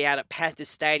will be out at Panthers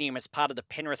Stadium as part of the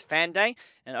Penrith Fan Day,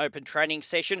 an open training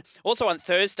session. Also on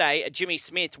Thursday, Jimmy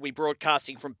Smith will be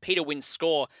broadcasting from Peter Wynn's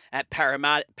Score at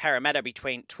Parramatta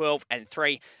between 12 and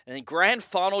 3. And then Grand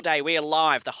Final Day, we are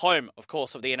live, the home, of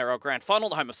course, of the NRL Grand Final,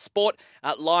 the home of sport,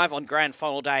 live on Grand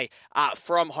Final Day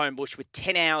from Homebush with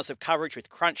 10 hours of coverage with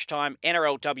Crunch Time,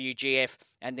 NRL WGF,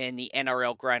 and then the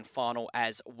NRL Grand Final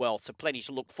as well. So plenty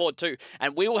to look forward to.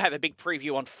 And we will have a big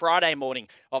preview on Friday morning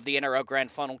of the NRL Grand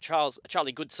Final.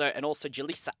 Charlie Goodsir and also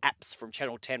Jalissa Apps from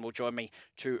Channel 10 will join me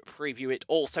to preview it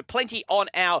all. So plenty on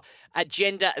our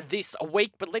agenda this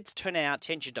week. But let's turn our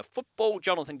attention to football.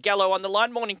 Jonathan Gallo on the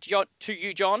line. Morning to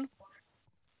you, John.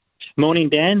 Morning,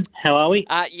 Dan. How are we?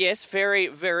 Yes, very,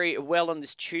 very well on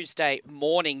this Tuesday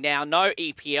morning. Now, no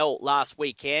EPL last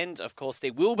weekend. Of course,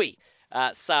 there will be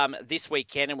some this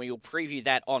weekend, and we will preview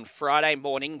that on Friday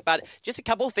morning. But just a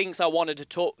couple of things I wanted to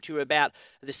talk to you about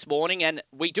this morning, and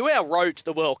we do our Road to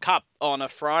the World Cup on a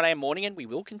Friday morning, and we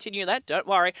will continue that, don't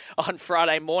worry, on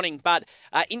Friday morning. But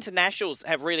internationals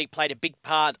have really played a big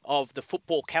part of the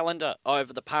football calendar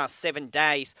over the past 7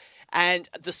 days. And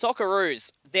the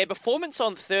Socceroos, their performance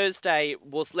on Thursday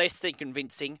was less than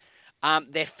convincing.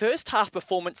 Their first half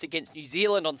performance against New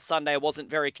Zealand on Sunday wasn't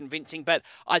very convincing, but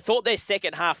I thought their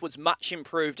second half was much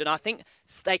improved, and I think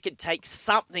they could take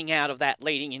something out of that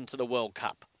leading into the World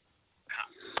Cup.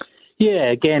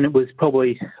 Yeah, again, it was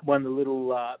probably one of the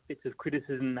little bits of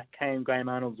criticism that came Graham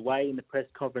Arnold's way in the press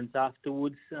conference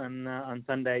afterwards on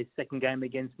Sunday's second game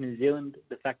against New Zealand.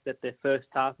 The fact that their first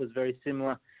half was very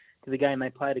similar to the game they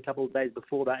played a couple of days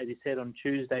before that, as he said, on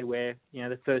Tuesday, where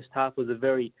the first half was a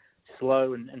very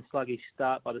slow and sluggish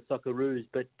start by the Socceroos.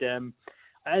 But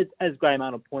as Graham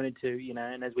Arnold pointed to,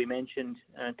 and as we mentioned,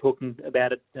 talking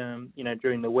about it,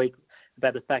 during the week,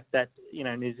 about the fact that,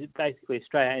 basically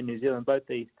Australia and New Zealand, both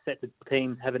these sets of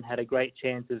teams haven't had a great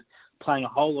chance of playing a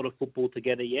whole lot of football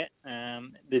together yet.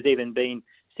 There's even been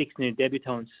 6 new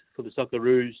debutants for the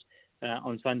Socceroos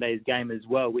on Sunday's game as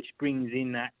well, which brings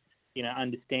in that,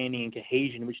 understanding and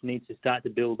cohesion, which needs to start to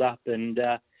build up. And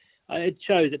it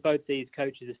shows that both these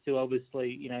coaches are still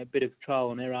obviously, a bit of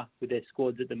trial and error with their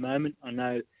squads at the moment. I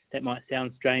know that might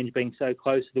sound strange being so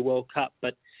close to the World Cup,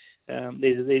 but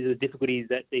these are the difficulties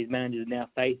that these managers are now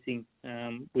facing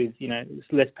with,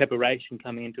 less preparation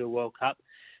coming into a World Cup.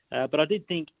 But I did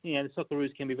think, the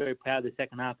Socceroos can be very proud of the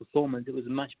second half performance. It was a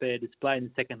much better display in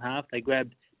the second half. They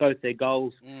grabbed both their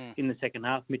goals in the second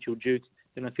half. Mitchell Duke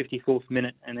in the 54th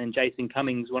minute, and then Jason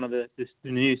Cummings, one of the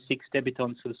new 6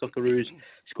 debutants for the Socceroos,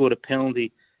 scored a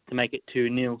penalty to make it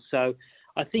 2-0. So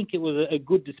I think it was a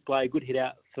good display, a good hit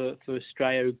out for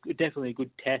Australia, definitely a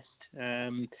good test.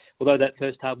 Although that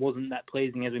first half wasn't that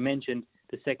pleasing, as we mentioned,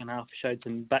 the second half showed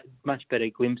some much better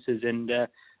glimpses, and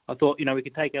I thought, we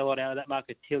could take a lot out of that. Mark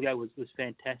Attilio was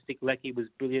fantastic. Lecky was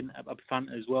brilliant up front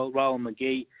as well. Roland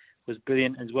McGee was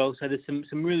brilliant as well. So there's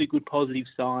some really good positive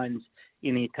signs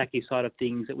in the attacking side of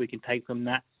things that we can take from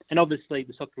that. And obviously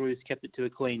the Socceroos kept it to a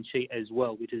clean sheet as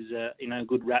well, which is a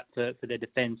good wrap for their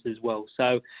defence as well.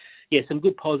 So, yeah, some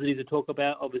good positives to talk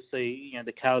about. Obviously,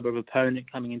 the calibre of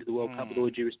opponent coming into the World Cup, with all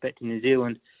due respect to New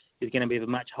Zealand, is going to be of a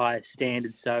much higher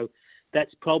standard. So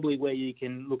that's probably where you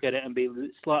can look at it and be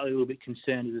slightly a little bit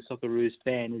concerned as a Socceroos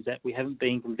fan, is that we haven't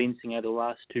been convincing over the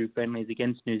last 2 friendlies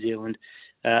against New Zealand.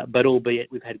 But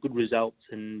albeit we've had good results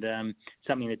and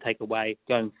something to take away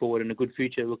going forward, and a good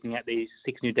future looking at these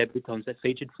 6 new debutants that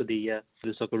featured for the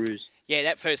Socceroos. Yeah,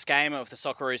 that first game of the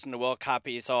Socceroos in the World Cup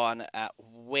is on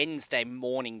Wednesday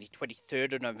morning, the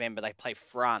 23rd of November. They play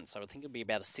France, so I think it'll be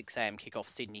about a 6 a.m. kickoff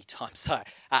Sydney time. So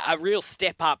a real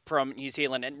step up from New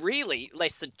Zealand, and really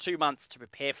less than 2 months to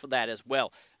prepare for that as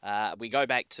well. We go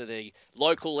back to the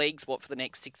local leagues, for the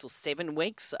next 6 or 7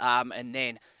 weeks, and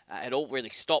then it all really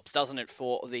stops, doesn't it,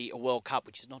 for the World Cup,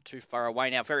 which is not too far away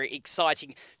now. Very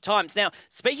exciting times. Now,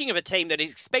 speaking of a team that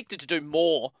is expected to do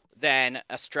more than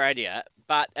Australia,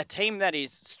 but a team that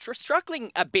is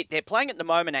struggling a bit. They're playing at the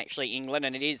moment, actually, England,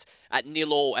 and it is at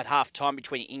 0-0 at half-time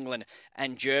between England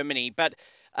and Germany. But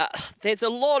there's a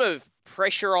lot of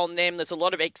pressure on them. There's a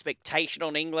lot of expectation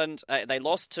on England. They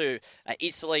lost to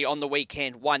Italy on the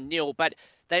weekend 1-0, but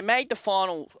they made the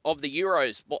final of the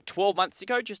Euros, 12 months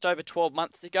ago, just over 12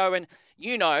 months ago. And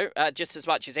just as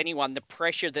much as anyone, the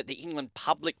pressure that the England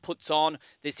public puts on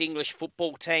this English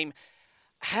football team.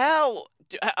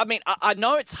 I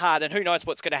know it's hard, and who knows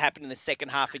what's going to happen in the second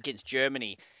half against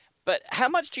Germany, but how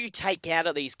much do you take out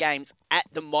of these games at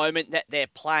the moment that they're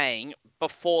playing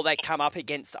before they come up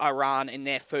against Iran in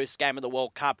their first game of the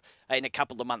World Cup in a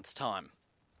couple of months' time?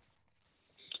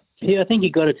 Yeah, I think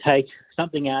you've got to take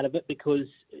something out of it, because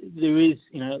there is,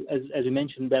 as we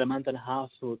mentioned, about a month and a half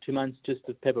or 2 months just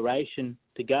of preparation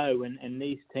to go. And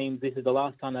these teams, this is the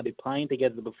last time they'll be playing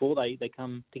together before they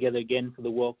come together again for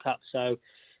the World Cup. So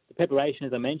the preparation,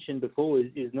 as I mentioned before,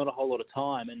 is not a whole lot of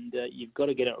time, and you've got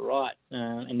to get it right.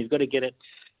 And you've got to get it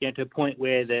to a point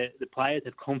where the players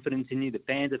have confidence in you, the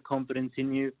fans have confidence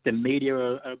in you, the media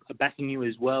are backing you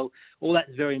as well. All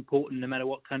that's very important no matter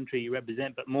what country you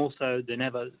represent, but more so than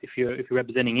ever if you're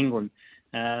representing England.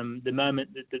 The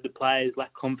moment that the players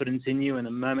lack confidence in you, and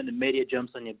the moment the media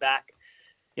jumps on your back,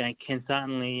 can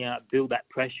certainly build that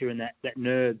pressure and that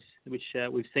nerves, which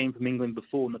we've seen from England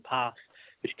before in the past,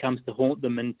 which comes to haunt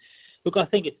them. And look, I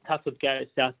think it's tough with Gareth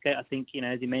Southgate. I think,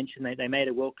 as you mentioned, they made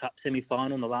a World Cup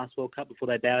semi-final in the last World Cup before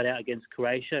they bowed out against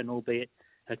Croatia, and albeit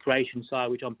Croatian side,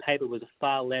 which on paper was a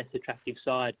far less attractive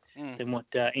side than what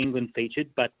England featured.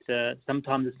 But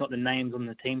sometimes it's not the names on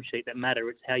the team sheet that matter;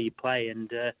 it's how you play,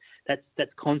 and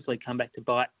that's constantly come back to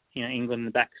bite England in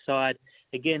the backside.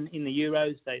 Again, in the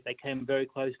Euros, they came very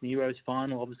close in the Euros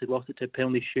final. Obviously, lost it to a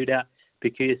penalty shootout.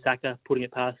 Bukayo Saka putting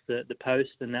it past the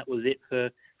post, and that was it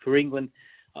for England.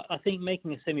 I think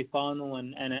making a semi-final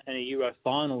and a Euro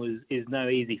final is no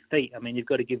easy feat. I mean, you've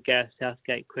got to give Gareth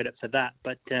Southgate credit for that.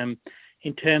 But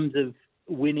in terms of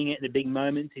winning it at the big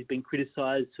moments, he's been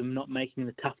criticised for not making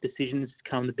the tough decisions to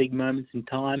come the big moments in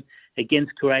time.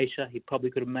 Against Croatia, he probably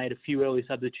could have made a few early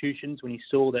substitutions when he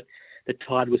saw that the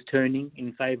tide was turning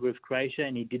in favour of Croatia,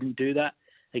 and he didn't do that.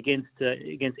 Against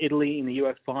Italy in the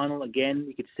Euro final, again,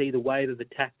 you could see the wave of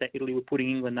attack that Italy were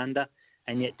putting England under,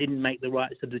 and yet didn't make the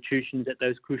right substitutions at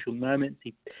those crucial moments.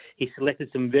 He selected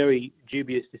some very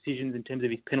dubious decisions in terms of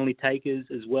his penalty takers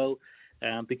as well.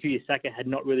 Bukayo Saka had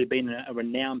not really been a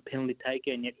renowned penalty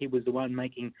taker, and yet he was the one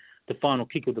making the final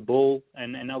kick of the ball,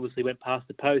 and obviously went past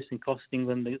the post and cost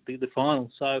England the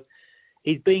final. So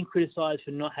he's been criticised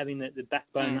for not having the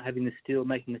backbone, not having the steel,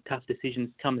 making the tough decisions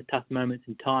come the tough moments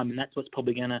in time, and that's what's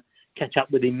probably going to catch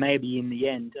up with him maybe in the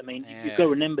end. I mean, you've got to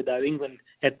remember, though, England,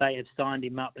 FA have signed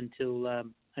him up until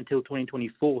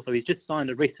 2024, so he's just signed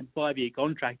a recent 5-year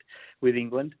contract with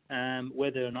England.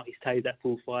 Whether or not he stays that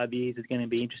full 5 years is going to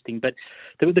be interesting. But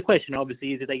the question,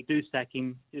 obviously, is if they do sack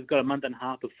him, they've got a month and a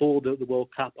half before the World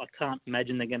Cup. I can't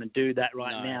imagine they're going to do that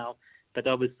right now. But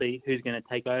obviously, who's going to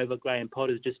take over? Graham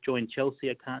Potter's just joined Chelsea.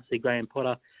 I can't see Graham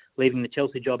Potter leaving the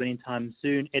Chelsea job anytime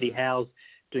soon. Eddie Howe's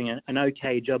doing an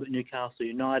okay job at Newcastle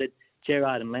United.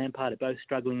 Gerrard and Lampard are both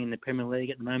struggling in the Premier League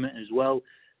at the moment as well.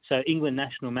 So England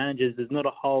national managers, there's not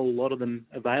a whole lot of them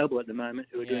available at the moment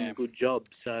who are doing a good job.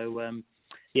 So,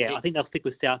 I think they'll stick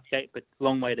with Southgate, but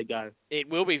long way to go. It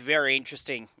will be very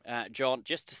interesting, John,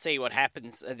 just to see what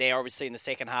happens there, obviously, in the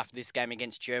second half of this game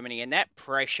against Germany. And that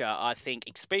pressure, I think,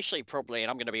 especially probably,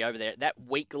 and I'm going to be over there, that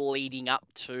week leading up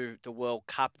to the World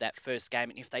Cup, that first game,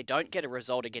 and if they don't get a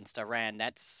result against Iran,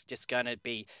 that's just going to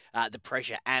be the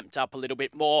pressure amped up a little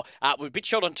bit more. We're a bit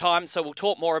short on time, so we'll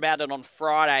talk more about it on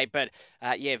Friday. But,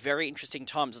 very interesting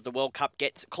times as the World Cup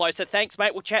gets closer. Thanks,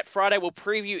 mate. We'll chat Friday. We'll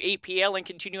preview EPL and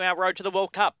continue our road to the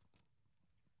World Cup.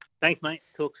 Thanks, mate.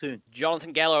 Talk soon.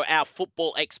 Jonathan Gallo, our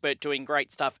football expert, doing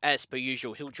great stuff as per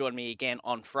usual. He'll join me again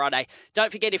on Friday.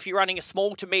 Don't forget, if you're running a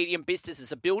small to medium business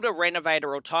as a builder,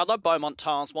 renovator or tiler, Beaumont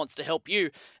Tiles wants to help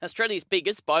you. Australia's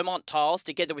biggest, Beaumont Tiles,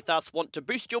 together with us, want to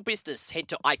boost your business. Head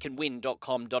to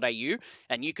iCanWin.com.au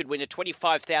and you could win a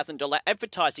 $25,000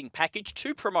 advertising package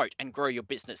to promote and grow your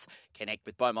business. Connect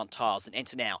with Beaumont Tiles and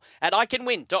enter now at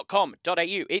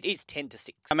iCanWin.com.au. It is 10 to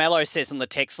 6. Carmelo says on the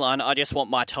text line, I just want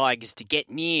my Tigers to get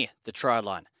near the try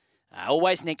line.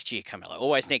 Always next year, Carmelo.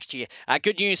 Always next year.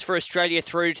 Good news for Australia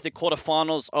through to the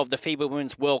quarterfinals of the FIBA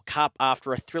Women's World Cup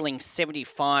after a thrilling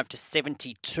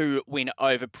 75-72 win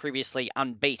over previously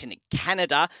unbeaten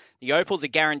Canada. The Opals are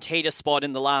guaranteed a spot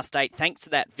in the last 8 thanks to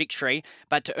that victory,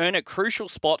 but to earn a crucial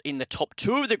spot in the top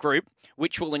 2 of the group,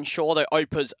 which will ensure the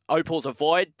Opals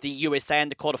avoid the USA in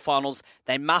the quarterfinals,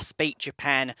 they must beat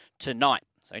Japan tonight.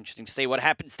 So interesting to see what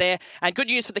happens there. And good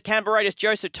news for the Canberra Raiders.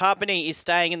 Joseph Tarpany is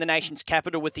staying in the nation's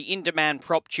capital with the in-demand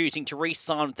prop choosing to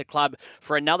re-sign with the club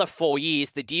for another 4 years.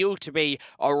 The deal to be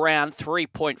around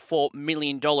 $3.4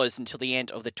 million until the end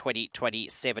of the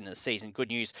 2027 season. Good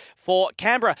news for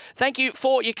Canberra. Thank you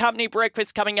for your company.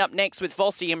 Breakfast coming up next with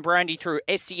Vossi and Brandy through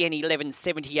SEN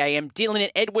 1170 AM.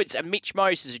 Dylan Edwards and Mitch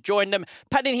Moses join them.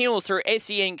 Patton Hills through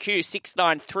SENQ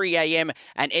 693 AM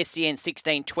and SEN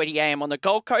 1620 AM on the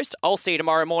Gold Coast. I'll see you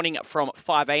tomorrow morning from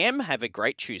 5 a.m. Have a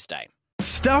great Tuesday.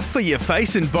 Stuff for your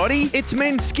face and body? It's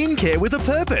men's skincare with a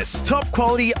purpose. Top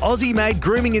quality Aussie-made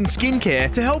grooming and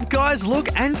skincare to help guys look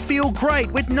and feel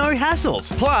great with no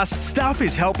hassles. Plus, Stuff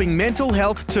is helping mental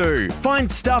health too.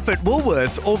 Find Stuff at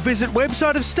Woolworths or visit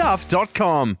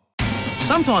websiteofstuff.com.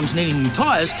 Sometimes needing new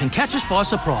tyres can catch us by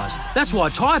surprise. That's why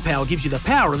Tyre Power gives you the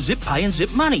power of Zip Pay and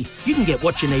Zip Money. You can get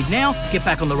what you need now, get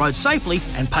back on the road safely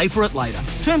and pay for it later.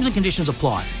 Terms and conditions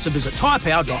apply. So visit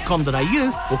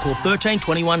tyrepower.com.au or call 13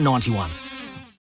 21 91.